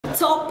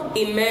Top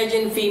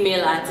emerging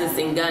female artists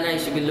in Ghana you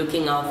should be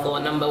looking out for.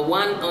 Number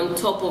 1 on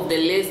top of the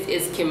list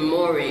is Kim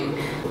Maureen.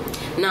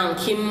 Now,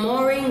 Kim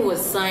Maureen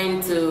was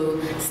signed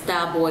to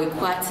Starboy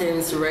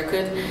Quatin's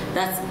record.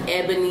 That's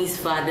Ebony's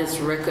father's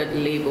record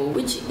label,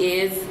 which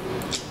is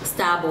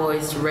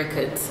Starboy's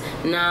records.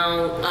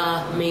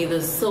 Now, may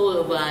the soul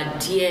of our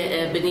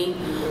dear Ebony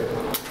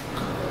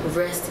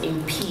rest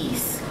in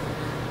peace.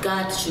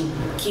 God should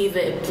give her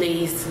a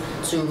place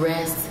to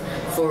rest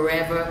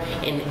forever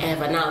and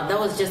ever. Now, that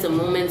was just a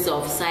moment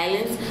of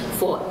silence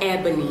for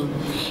Ebony.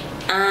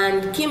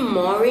 And Kim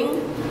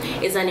Maureen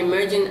is an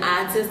emerging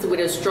artist with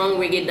a strong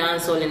reggae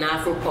dancehall and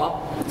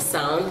Afropop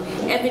sound,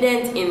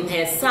 evident in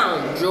her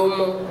sound,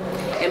 Dromo.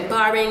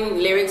 Empowering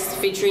lyrics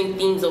featuring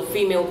themes of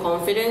female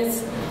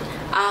confidence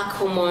are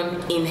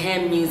common in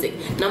her music.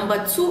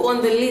 Number 2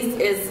 on the list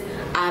is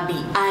Abbi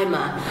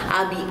Ima.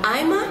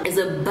 Abbi Ima is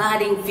a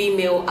budding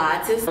female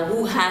artist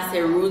who has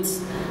her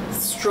roots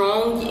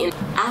strong in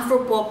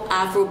Afropop,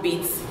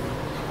 Afrobeats,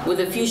 with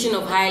a fusion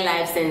of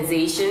highlife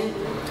sensation,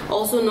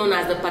 also known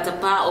as the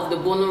Patapaa of the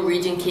Bono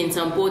region,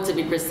 Kintampo to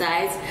be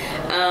precise.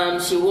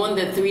 She won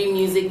the 3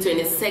 Music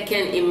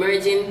 22nd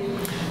Emerging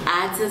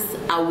Artist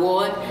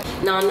Award.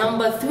 Now,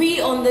 number 3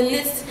 on the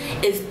list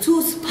is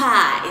 2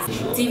 Spies,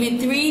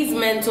 TV3's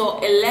Mentor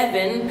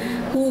 11,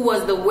 who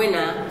was the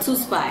winner, 2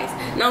 Spies.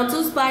 Now,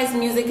 2 Spies'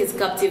 music is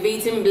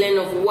captivating blend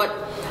of what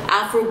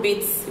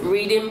Afrobeats,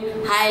 rhythm,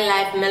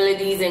 highlife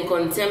melodies, and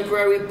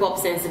contemporary pop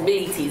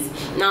sensibilities.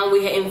 Now,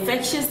 with her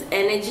infectious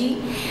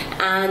energy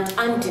and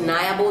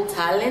undeniable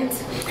talent,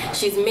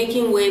 she's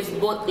making waves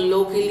both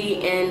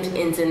locally and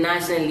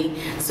internationally,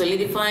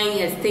 solidifying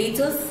her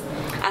status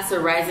as a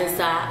rising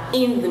star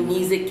in the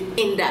music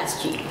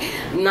industry.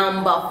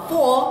 Number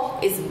 4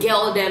 is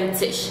Girl Dem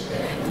Tish.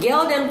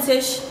 Girl Dem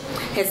Tish,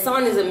 her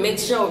sound is a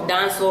mixture of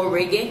dancehall,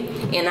 reggae,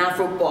 and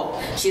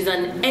Afropop. She's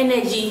an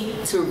energy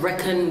to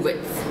reckon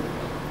with.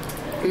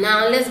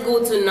 Now let's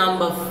go to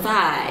number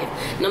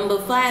 5. Number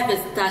 5 is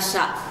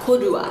Tasaha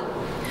Kodua.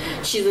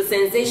 She's a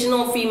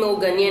sensational female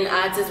Ghanaian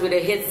artist with a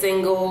hit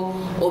single,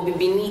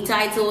 Obibini,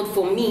 titled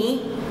For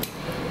Me.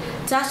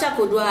 Tasaha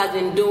Kodua has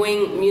been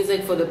doing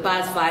music for the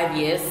past 5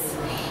 years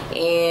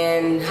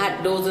and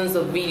had dozens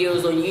of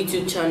videos on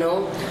YouTube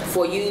channel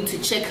for you to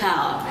check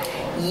out.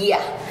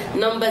 Yeah.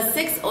 Number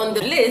 6 on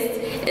the list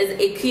is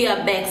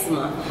Akua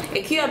Bregsma.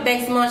 Akua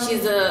Bregsma,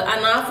 she's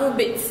an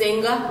Afrobeat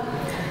singer.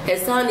 Her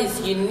sound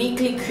is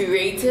uniquely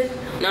curated.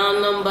 Now,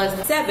 number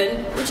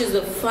 7, which is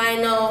the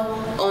final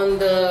on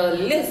the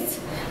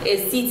list,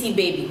 is City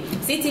Baby.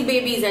 City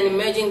Baby is an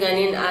emerging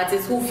Ghanaian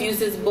artist who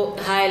fuses both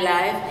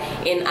highlife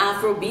and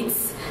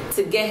Afrobeats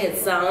to get her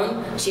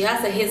sound. She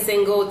has a hit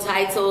single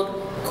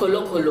titled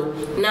Kolo Kolo.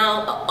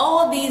 Now,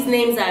 all these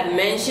names I've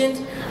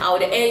mentioned, I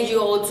would urge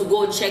you all to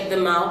go check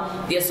them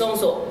out. Their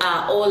songs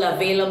are all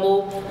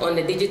available on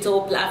the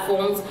digital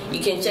platforms. You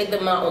can check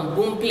them out on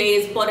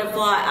Boomplay,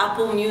 Spotify,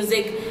 Apple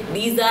Music,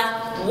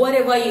 Deezer,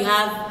 whatever you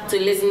have to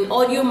listen.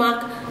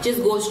 Audiomack,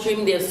 just go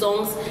stream their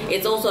songs.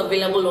 It's also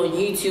available on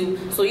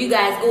YouTube. So you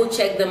guys go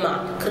check them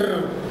out.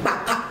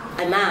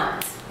 I'm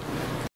out.